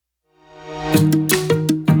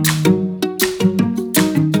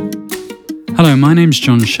Hello, my name's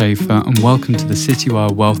John Schaefer and welcome to the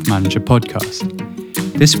Citywire Wealth Manager podcast.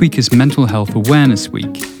 This week is Mental Health Awareness Week,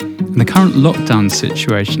 and the current lockdown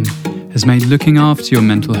situation has made looking after your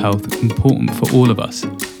mental health important for all of us.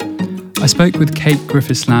 I spoke with Kate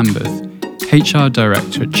Griffiths-Lambeth, HR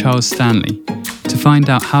Director at Charles Stanley, to find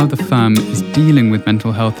out how the firm is dealing with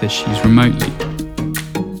mental health issues remotely.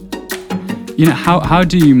 How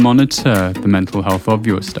do you monitor the mental health of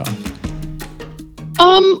your staff?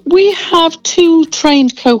 We have 2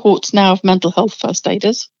 trained cohorts now of mental health first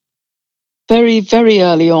aiders. Very, very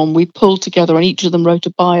early on, we pulled together and each of them wrote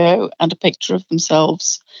a bio and a picture of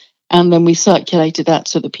themselves. And then we circulated that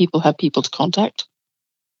so that people had people to contact.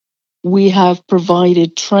 We have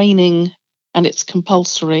provided training, and it's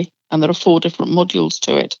compulsory, and there are 4 different modules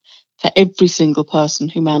to it for every single person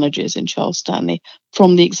who manages in Charles Stanley,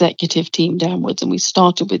 from the executive team downwards. And we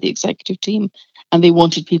started with the executive team, and they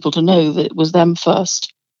wanted people to know that it was them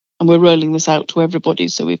first. And we're rolling this out to everybody,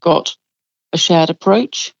 so we've got a shared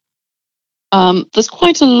approach. There's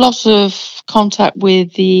quite a lot of contact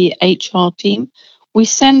with the HR team. We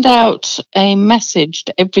send out a message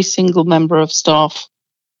to every single member of staff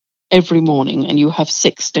every morning, and you have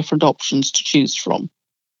 6 different options to choose from.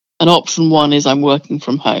 And option 1 is I'm working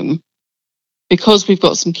from home. Because we've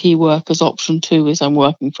got some key workers, option 2 is I'm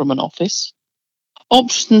working from an office.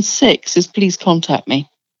 Option 6 is please contact me.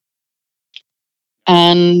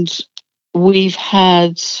 And we've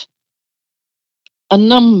had a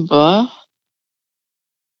number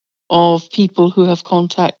of people who have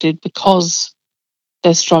contacted because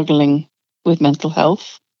they're struggling with mental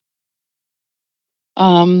health.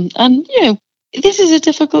 This is a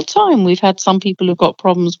difficult time. We've had some people who've got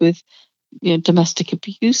problems with domestic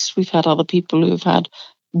abuse. We've had other people who've had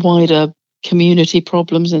wider community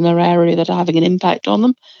problems in their area that are having an impact on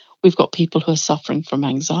them. We've got people who are suffering from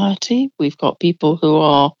anxiety. We've got people who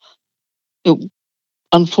are,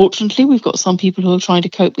 unfortunately, we've got some people who are trying to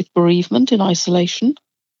cope with bereavement in isolation.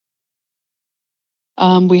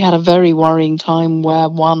 We had a very worrying time where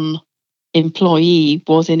one employee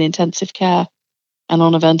was in intensive care and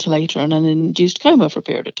on a ventilator and an induced coma for a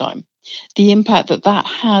period of time. The impact that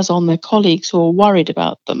has on their colleagues who are worried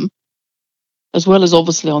about them, as well as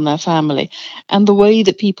obviously on their family, and the way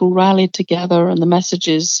that people rallied together and the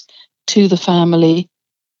messages to the family,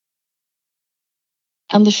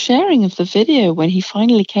 and the sharing of the video when he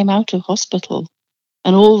finally came out of hospital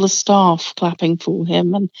and all the staff clapping for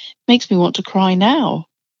him, and makes me want to cry now.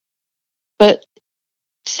 But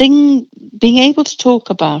being able to talk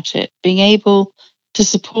about it, being able to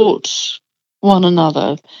support one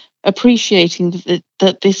another, appreciating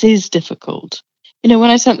that this is difficult. When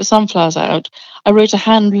I sent the sunflowers out, I wrote a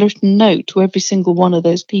handwritten note to every single one of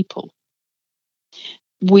those people.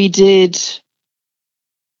 We did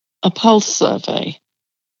a pulse survey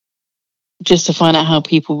just to find out how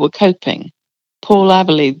people were coping. Paul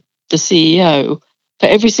Aberley, the CEO, for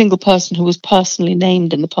every single person who was personally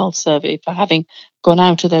named in the pulse survey for having gone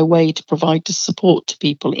out of their way to provide support to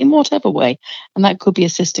people in whatever way. And that could be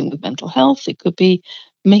assisting with mental health. It could be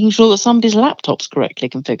making sure that somebody's laptop's correctly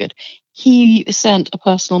configured. He sent a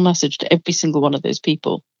personal message to every single one of those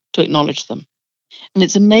people to acknowledge them. And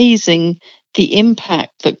it's amazing the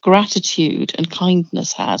impact that gratitude and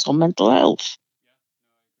kindness has on mental health.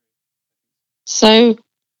 So,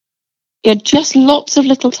 just lots of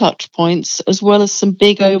little touch points, as well as some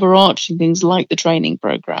big overarching things like the training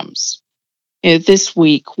programs. This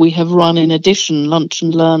week we have run, in addition, lunch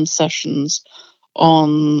and learn sessions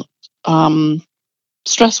on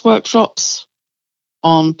stress workshops,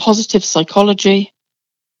 on positive psychology,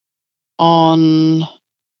 on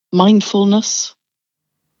mindfulness.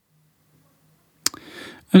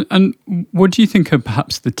 And what do you think are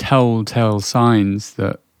perhaps the telltale signs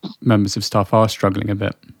that members of staff are struggling a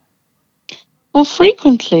bit? Well,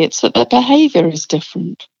 frequently it's that their behaviour is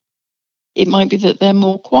different. It might be that they're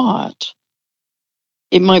more quiet.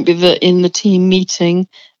 It might be that in the team meeting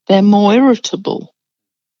they're more irritable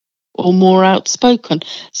or more outspoken.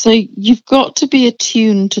 So you've got to be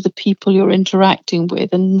attuned to the people you're interacting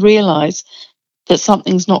with and realise that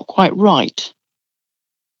something's not quite right.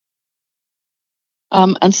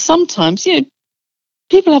 And sometimes,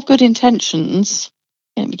 people have good intentions.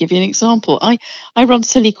 Let me give you an example. I run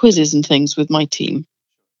silly quizzes and things with my team.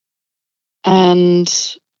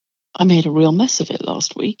 And I made a real mess of it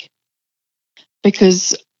last week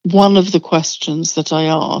because one of the questions that I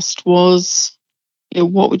asked was,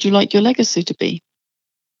 what would you like your legacy to be?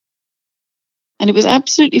 And it was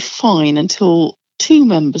absolutely fine until 2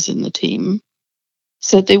 members in the team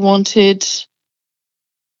said they wanted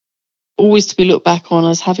always to be looked back on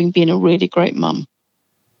as having been a really great mum.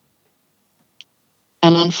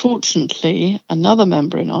 And unfortunately, another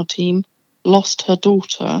member in our team lost her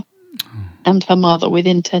daughter and her mother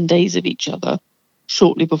within 10 days of each other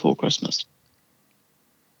shortly before Christmas.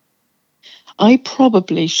 I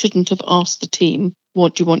probably shouldn't have asked the team,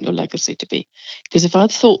 what do you want your legacy to be? Because if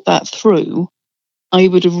I'd thought that through, I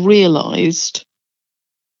would have realised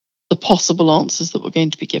the possible answers that were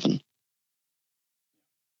going to be given.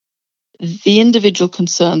 The individual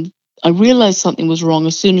concerned, I realised something was wrong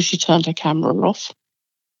as soon as she turned her camera off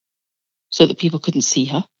so that people couldn't see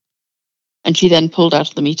her. And she then pulled out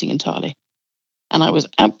of the meeting entirely. And I was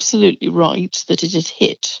absolutely right that it had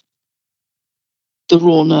hit the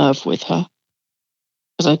raw nerve with her.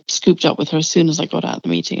 Because I scooped up with her as soon as I got out of the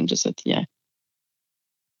meeting and just said, yeah,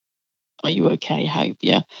 are you okay? How?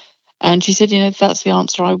 Yeah. And she said, that's the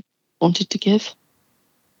answer I wanted to give.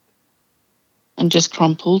 And just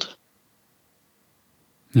crumpled.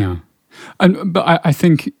 Yeah. But I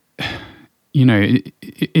think,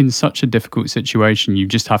 in such a difficult situation, you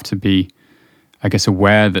just have to be, I guess,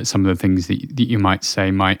 aware that some of the things that you might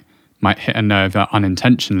say might hit a nerve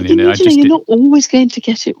unintentionally. You're not always going to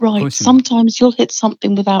get it right. Sometimes you'll hit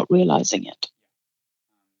something without realising it.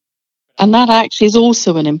 And that actually is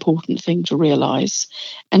also an important thing to realise.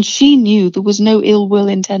 And she knew there was no ill will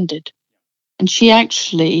intended. And she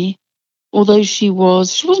actually, although she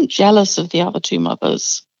wasn't jealous of the other two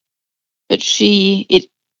mothers, but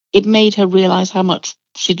it made her realise how much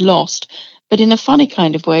she'd lost. But in a funny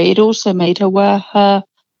kind of way, it also made her wear her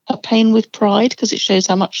pain with pride, because it shows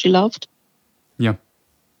how much she loved. Yeah.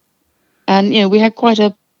 And, we had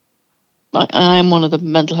I am one of the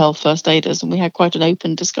mental health first aiders, and we had quite an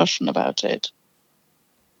open discussion about it.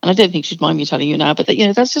 And I don't think she'd mind me telling you now, but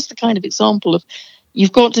that's just the kind of example of,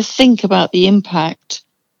 you've got to think about the impact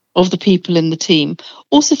of the people in the team.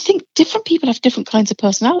 Also think different people have different kinds of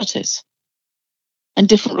personalities and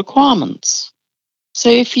different requirements. So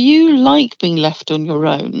if you like being left on your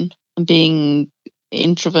own and being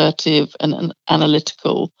introverted and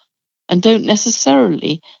analytical, and don't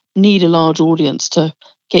necessarily need a large audience to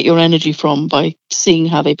get your energy from by seeing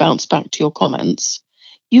how they bounce back to your comments,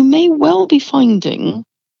 you may well be finding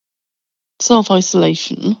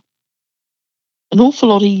self-isolation an awful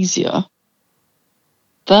lot easier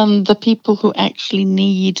than the people who actually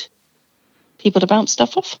need people to bounce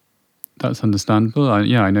stuff off. That's understandable.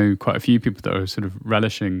 I know quite a few people that are sort of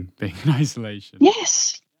relishing being in isolation.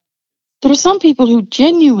 Yes. There are some people who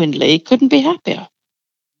genuinely couldn't be happier.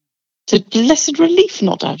 It's a blessed relief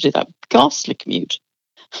not to have to do that ghastly commute.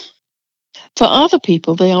 For other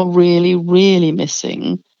people, they are really, really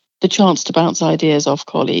missing the chance to bounce ideas off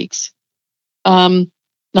colleagues.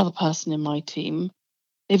 Another person in my team,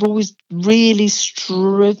 they've always really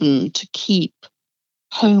striven to keep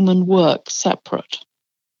home and work separate.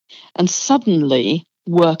 And suddenly,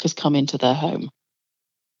 work has come into their home.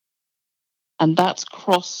 And that's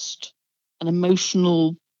crossed an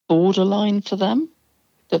emotional borderline for them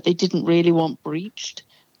that they didn't really want breached.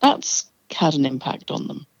 That's had an impact on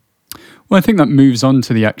them. Well, I think that moves on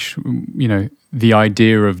to the actual, the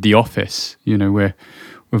idea of the office. We're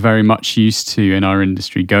very much used to, in our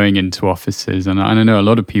industry, going into offices. And I know a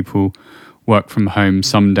lot of people work from home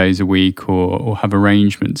some days a week or have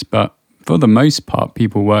arrangements. But for the most part,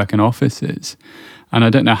 people work in offices. And I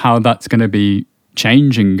don't know how that's going to be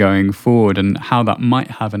changing going forward and how that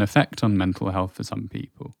might have an effect on mental health for some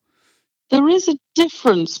people. There is a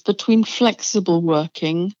difference between flexible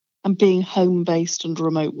working and being home-based and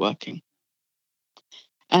remote working.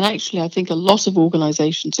 And actually, I think a lot of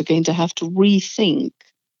organisations are going to have to rethink,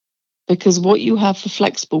 because what you have for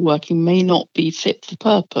flexible working may not be fit for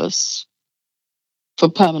purpose for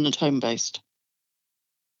permanent home-based.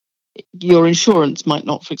 Your insurance might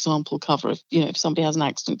not, for example, cover if somebody has an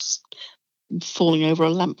accident falling over a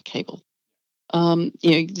lamp cable.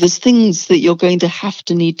 There's things that you're going to have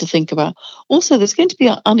to need to think about. Also, there's going to be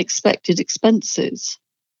unexpected expenses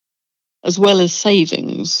as well as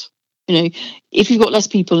savings. If you've got less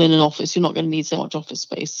people in an office, you're not going to need so much office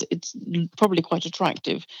space. It's probably quite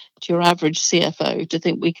attractive to your average CFO to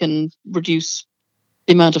think we can reduce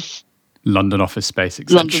the amount of London office space,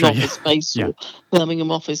 etc. London office space, or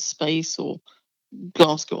Birmingham office space, or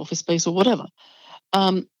Glasgow office space, or whatever.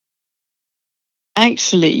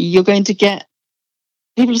 Actually, you're going to get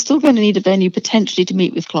people are still going to need a venue potentially to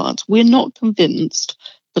meet with clients. We're not convinced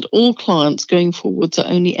that all clients going forwards are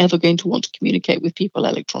only ever going to want to communicate with people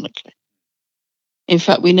electronically. In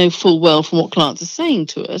fact, we know full well from what clients are saying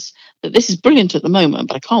to us that this is brilliant at the moment,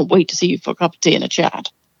 but I can't wait to see you for a cup of tea and a chat.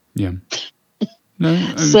 Yeah.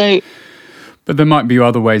 No. So, But there might be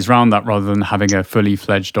other ways around that rather than having a fully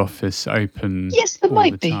fledged office open Yes, there all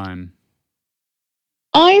might the be. time.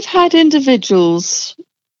 I've had individuals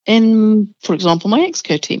in, for example, my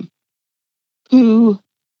Exco team, who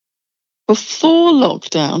before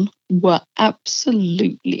lockdown were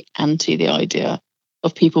absolutely anti the idea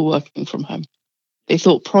of people working from home. They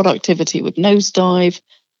thought productivity would nosedive.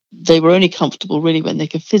 They were only comfortable really when they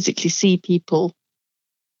could physically see people.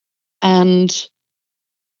 And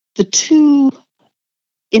the two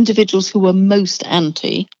individuals who were most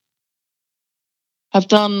anti have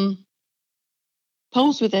done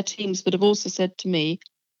polls with their teams, but have also said to me,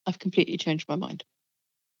 I've completely changed my mind.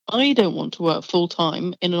 I don't want to work full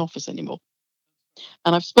time in an office anymore.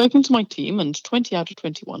 And I've spoken to my team, and 20 out of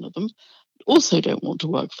 21 of them also don't want to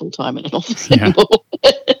work full time in an office anymore.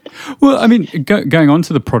 Well, I mean, going on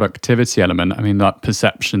to the productivity element, I mean, that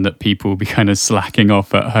perception that people will be kind of slacking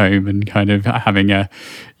off at home and kind of having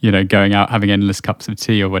going out, having endless cups of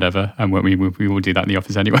tea or whatever. And we will do that in the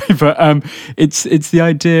office anyway. But it's the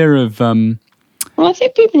idea of... well, I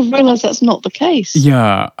think people have realised that's not the case.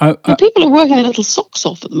 Yeah. People are working their little socks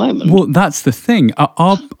off at the moment. Well, that's the thing.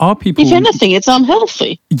 Are people... If anything, it's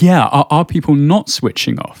unhealthy. Yeah. Are people not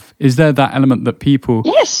switching off? Is there that element that people...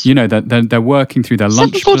 Yes. That they're working through their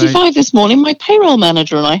lunch break? 7:45 this morning, my payroll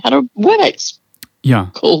manager and I had a WebEx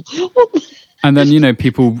call. And then,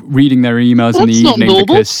 people reading their emails in the evening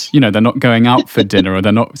because, they're not going out for dinner or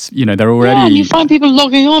they're not, they're already... Yeah, and you find people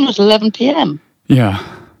logging on at 11 p.m.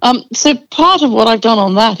 Yeah. So part of what I've done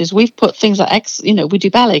on that is we've put things like, we do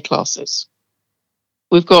ballet classes.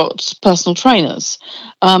 We've got personal trainers.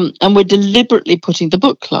 And we're deliberately putting the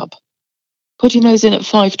book club, putting those in at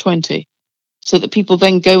 5:20 so that people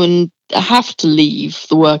then go and have to leave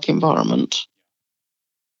the work environment.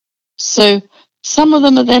 So some of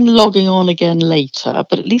them are then logging on again later,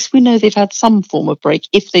 but at least we know they've had some form of break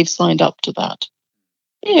if they've signed up to that.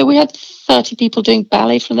 We had 30 people doing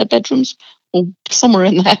ballet from their bedrooms or somewhere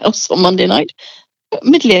in the house on Monday night.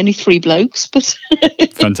 Admittedly, only 3 blokes, but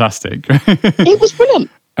fantastic. It was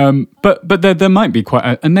brilliant. But there might be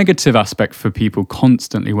quite a negative aspect for people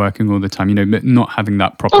constantly working all the time, not having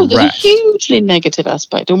that proper rest. There's a hugely negative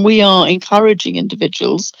aspect, and we are encouraging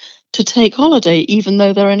individuals to take holiday even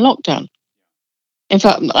though they're in lockdown. In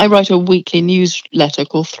fact, I write a weekly newsletter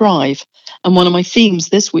called Thrive, and one of my themes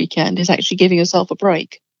this weekend is actually giving yourself a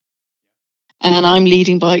break. And I'm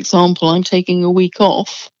leading by example. I'm taking a week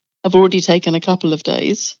off. I've already taken a couple of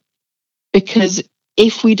days because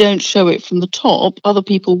if we don't show it from the top, other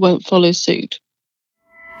people won't follow suit.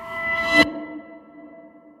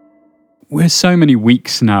 We're so many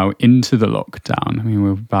weeks now into the lockdown. I mean,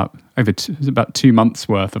 we're about 2 months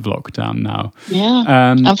worth of lockdown now.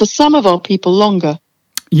 Yeah, and for some of our people longer.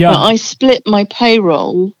 Yeah, but I split my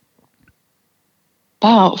payroll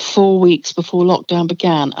about 4 weeks before lockdown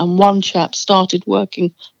began, and one chap started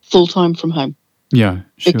working full-time from home. Yeah,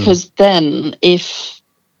 sure. Because then if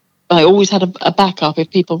I always had a backup if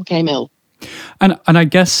people became ill. And I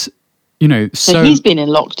guess, So he's been in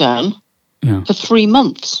lockdown for 3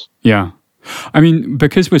 months. Yeah. I mean,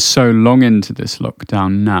 because we're so long into this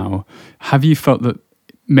lockdown now, have you felt that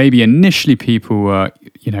maybe initially people were,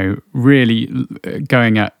 really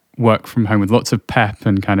going at work from home with lots of pep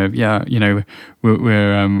and kind of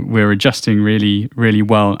we're adjusting really, really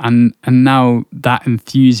well, and now that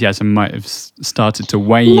enthusiasm might have started to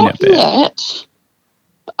wane a bit. Not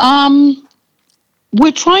yet.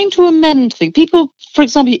 We're trying to amend things. People, for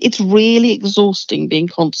example, it's really exhausting being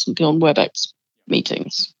constantly on WebEx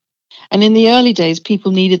meetings, and in the early days,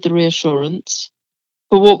 people needed the reassurance.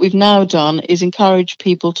 But what we've now done is encourage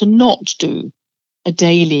people to not do a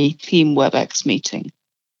daily team WebEx meeting.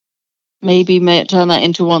 Maybe turn that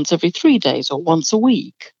into once every 3 days or once a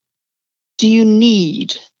week. Do you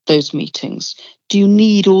need those meetings? Do you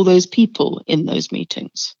need all those people in those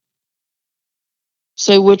meetings?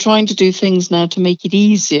 So we're trying to do things now to make it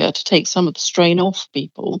easier to take some of the strain off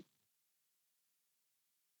people,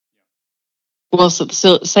 whilst at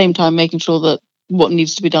the same time making sure that what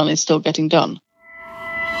needs to be done is still getting done.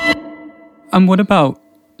 And what about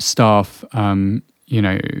staff,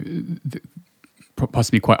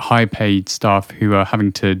 possibly quite high-paid staff who are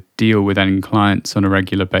having to deal with end clients on a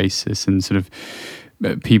regular basis, and sort of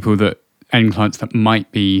end clients that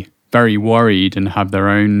might be very worried and have their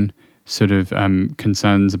own sort of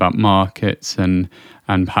concerns about markets and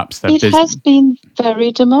perhaps their business? It has been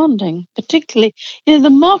very demanding, particularly, the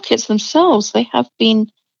markets themselves, they have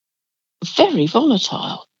been very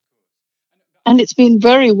volatile. And it's been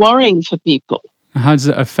very worrying for people. How does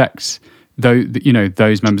it affect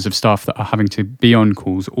those members of staff that are having to be on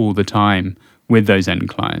calls all the time with those end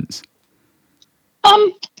clients?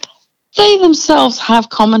 They themselves have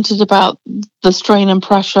commented about the strain and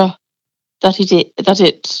pressure that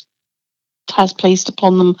it has placed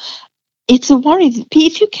upon them. It's a worry.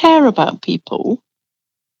 If you care about people,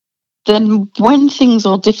 then when things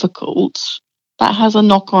are difficult, that has a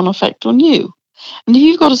knock-on effect on you. And if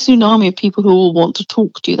you've got a tsunami of people who all want to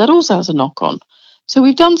talk to you, that also has a knock-on. So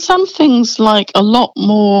we've done some things like a lot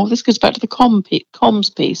more. This goes back to the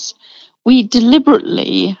comms piece. We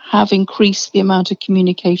deliberately have increased the amount of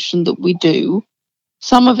communication that we do.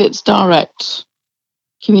 Some of it's direct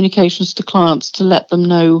communications to clients to let them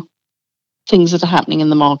know things that are happening in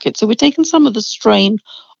the market. So we're taking some of the strain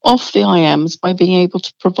off the IMs by being able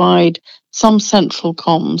to provide some central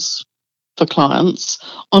comms for clients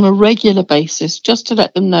on a regular basis, just to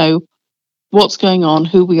let them know what's going on,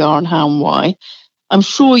 who we are and how and why. I'm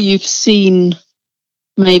sure you've seen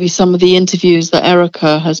maybe some of the interviews that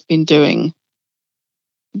Erica has been doing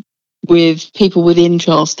with people within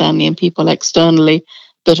Charles Stanley and people externally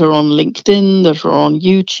that are on LinkedIn, that are on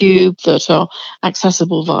YouTube, that are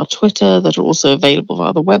accessible via Twitter, that are also available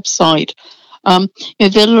via the website.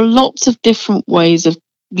 There are lots of different ways of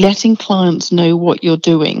letting clients know what you're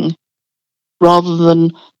doing rather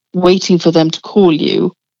than waiting for them to call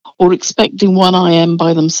you or expecting one IM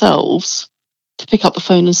by themselves to pick up the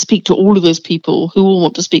phone and speak to all of those people who all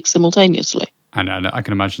want to speak simultaneously. And I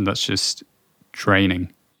can imagine that's just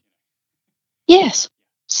draining. Yes.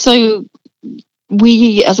 So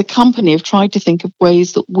we as a company have tried to think of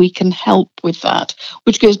ways that we can help with that,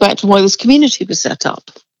 which goes back to why this community was set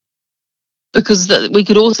up. Because we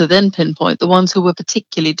could also then pinpoint the ones who were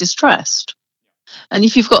particularly distressed. And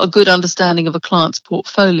if you've got a good understanding of a client's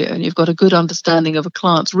portfolio and you've got a good understanding of a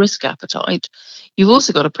client's risk appetite, you've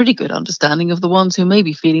also got a pretty good understanding of the ones who may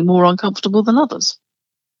be feeling more uncomfortable than others.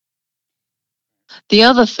 The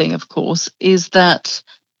other thing, of course, is that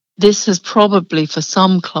this has probably, for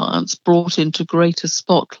some clients, brought into greater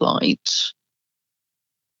spotlight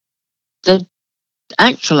their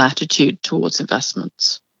actual attitude towards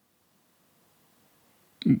investments.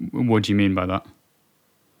 What do you mean by that?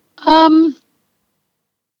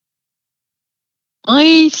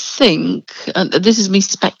 I think, and this is me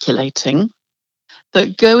speculating,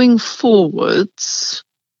 that going forwards,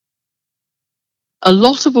 a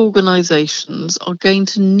lot of organisations are going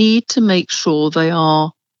to need to make sure they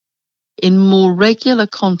are in more regular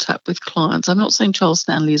contact with clients. I'm not saying Charles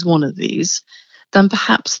Stanley is one of these, than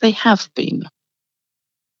perhaps they have been.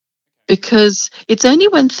 Because it's only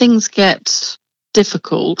when things get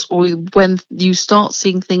difficult or when you start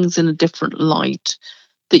seeing things in a different light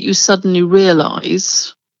that you suddenly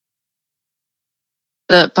realise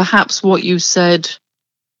that perhaps what you said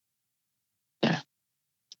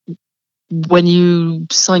when you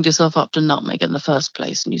signed yourself up to Nutmeg in the first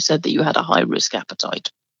place and you said that you had a high risk appetite,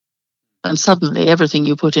 and suddenly everything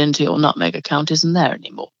you put into your Nutmeg account isn't there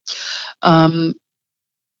anymore. Did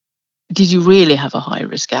you really have a high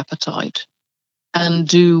risk appetite? And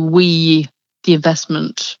do we, the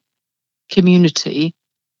investment community,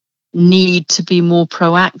 need to be more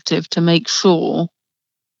proactive to make sure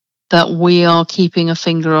that we are keeping a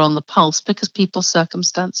finger on the pulse because people's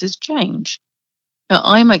circumstances change? Now,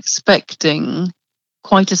 I'm expecting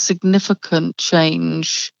quite a significant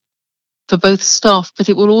change for both staff, but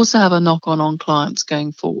it will also have a knock-on clients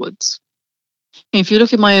going forwards. If you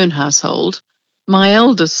look at my own household, my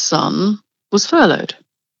eldest son was furloughed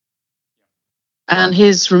and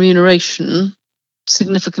his remuneration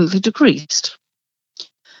significantly decreased.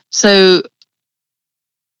 So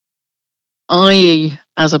I,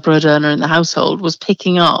 as a bread earner in the household, was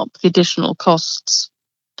picking up the additional costs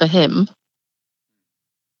for him.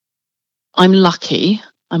 I'm lucky.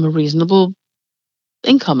 I'm a reasonable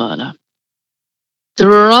income earner.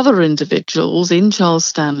 There are other individuals in Charles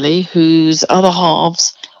Stanley whose other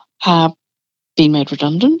halves have been made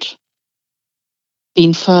redundant,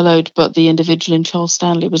 been furloughed, but the individual in Charles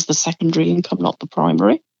Stanley was the secondary income, not the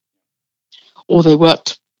primary. Or they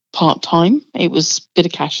worked part-time. It was a bit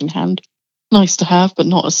of cash in hand. Nice to have, but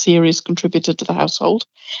not a serious contributor to the household.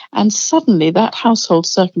 And suddenly that household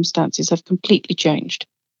circumstances have completely changed.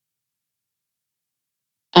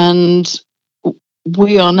 And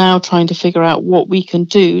we are now trying to figure out what we can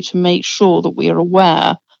do to make sure that we are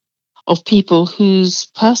aware of people whose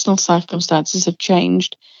personal circumstances have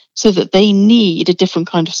changed so that they need a different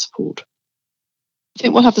kind of support. I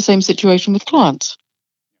think we'll have the same situation with clients,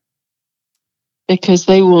 because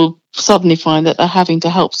they will suddenly find that they're having to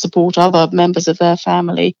help support other members of their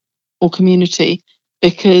family or community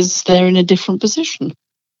because they're in a different position.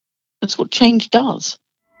 That's what change does.